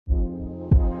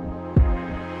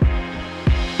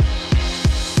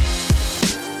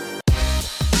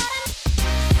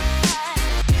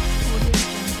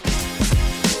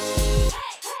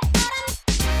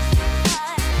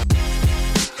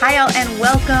and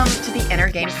welcome to the Inner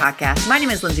Game Podcast. My name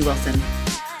is Lindsey Wilson.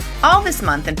 All this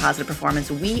month in Positive Performance,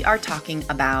 we are talking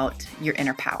about your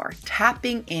inner power,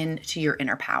 tapping into your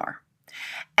inner power.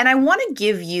 And I want to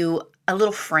give you a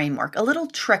little framework, a little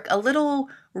trick, a little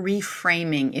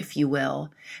reframing, if you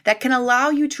will, that can allow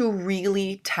you to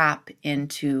really tap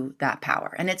into that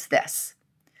power. And it's this.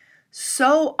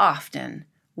 So often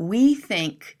we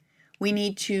think we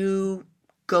need to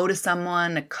go to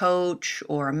someone, a coach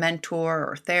or a mentor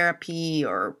or therapy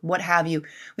or what have you.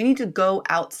 We need to go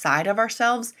outside of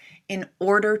ourselves in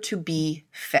order to be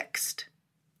fixed.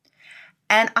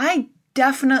 And I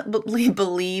definitely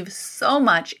believe so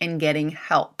much in getting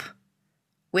help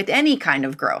with any kind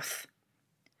of growth.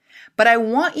 But I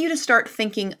want you to start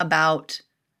thinking about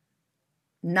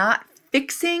not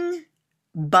fixing,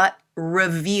 but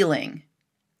revealing.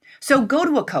 So go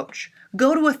to a coach,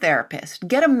 go to a therapist,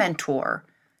 get a mentor,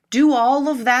 do all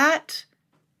of that,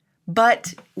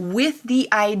 but with the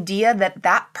idea that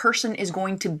that person is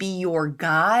going to be your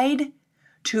guide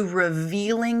to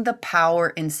revealing the power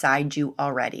inside you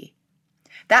already.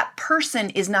 That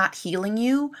person is not healing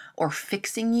you or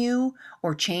fixing you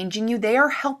or changing you. They are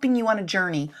helping you on a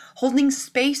journey, holding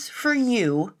space for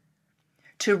you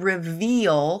to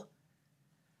reveal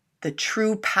the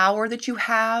true power that you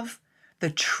have, the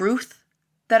truth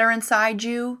that are inside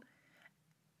you,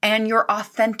 and your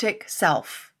authentic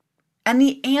self, and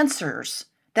the answers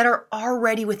that are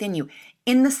already within you,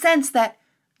 in the sense that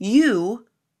you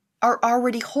are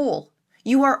already whole.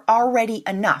 You are already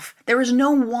enough. There is no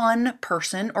one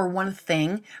person or one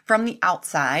thing from the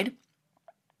outside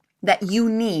that you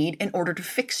need in order to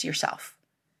fix yourself.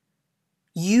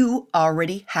 You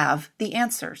already have the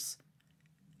answers.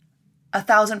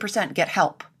 1,000% get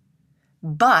help.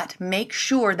 But make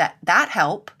sure that that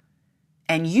help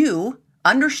and you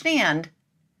understand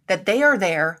that they are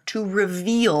there to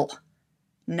reveal,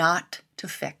 not to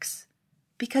fix.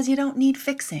 Because you don't need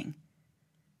fixing.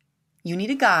 You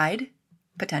need a guide,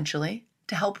 potentially,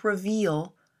 to help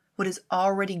reveal what is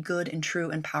already good and true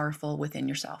and powerful within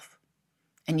yourself.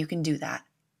 And you can do that.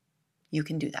 You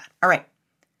can do that. All right.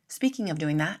 Speaking of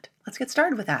doing that, let's get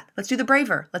started with that. Let's do the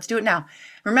braver. Let's do it now.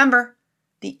 Remember,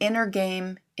 the inner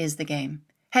game is the game.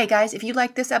 Hey guys, if you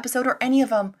like this episode or any of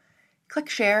them, click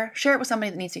share. Share it with somebody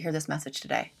that needs to hear this message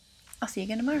today. I'll see you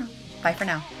again tomorrow. Bye for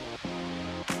now.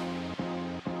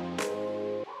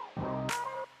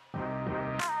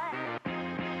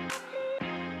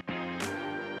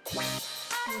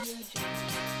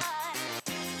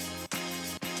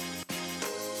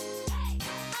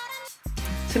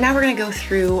 So now we're going to go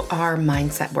through our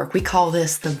mindset work. We call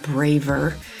this the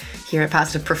braver here at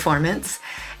Positive Performance.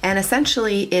 And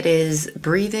essentially it is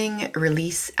breathing,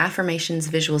 release, affirmations,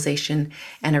 visualization,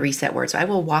 and a reset word. So I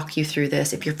will walk you through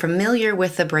this. If you're familiar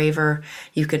with the braver,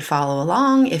 you could follow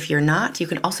along. If you're not, you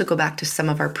can also go back to some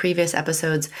of our previous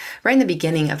episodes. Right in the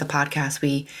beginning of the podcast,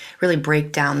 we really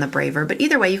break down the braver. But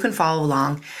either way, you can follow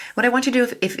along. What I want you to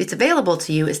do, if it's available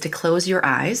to you, is to close your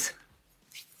eyes.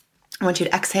 I want you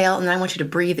to exhale, and then I want you to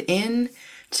breathe in,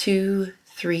 2,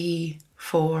 3,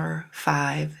 4,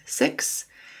 5, 6.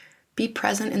 Be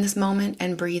present in this moment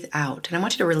and breathe out. And I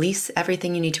want you to release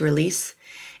everything you need to release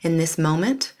in this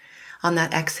moment on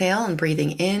that exhale, and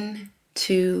breathing in,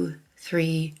 2,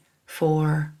 3,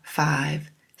 4,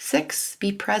 5, 6.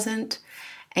 Be present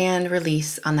and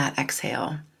release on that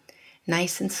exhale.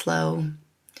 Nice and slow.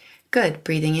 Good.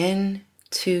 Breathing in,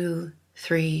 2,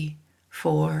 3,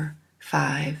 4,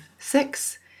 5,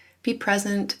 6. Be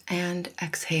present and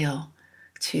exhale.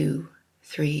 2,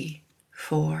 3,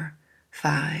 4,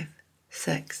 5,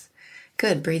 6.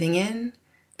 Good. Breathing in,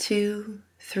 2,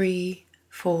 3,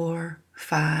 4,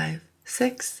 5,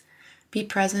 6. Be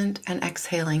present and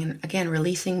exhaling. And again,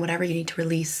 releasing whatever you need to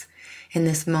release in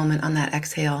this moment on that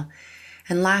exhale.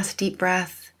 And last deep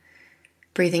breath.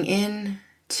 Breathing in,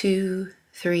 2,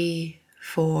 3,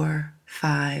 4,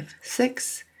 5,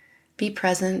 6. Be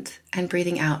present and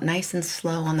breathing out nice and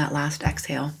slow on that last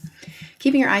exhale.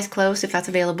 Keeping your eyes closed if that's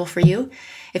available for you.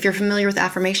 If you're familiar with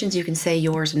affirmations, you can say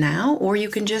yours now, or you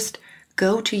can just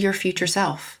go to your future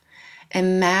self.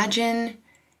 Imagine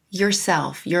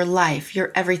yourself, your life,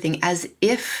 your everything as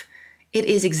if it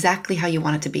is exactly how you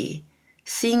want it to be.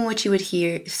 Seeing what you would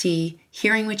see,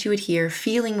 hearing what you would hear,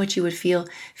 feeling what you would feel,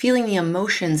 feeling the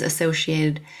emotions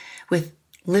associated with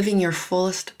living your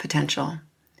fullest potential.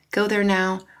 Go there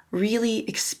now. Really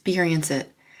experience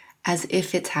it as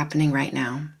if it's happening right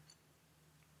now.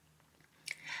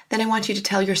 Then I want you to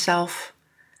tell yourself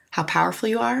how powerful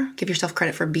you are. Give yourself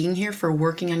credit for being here, for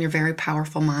working on your very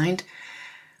powerful mind.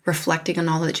 reflecting on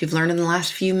all that you've learned in the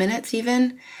last few minutes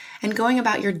even, and going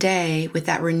about your day with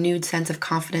that renewed sense of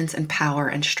confidence and power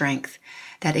and strength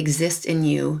that exists in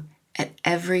you at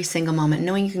every single moment,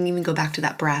 knowing you can even go back to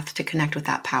that breath to connect with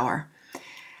that power.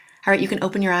 All right, you can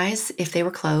open your eyes if they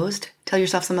were closed. Tell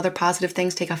yourself some other positive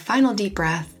things. Take a final deep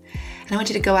breath. And I want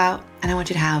you to go out and I want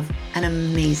you to have an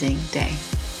amazing day.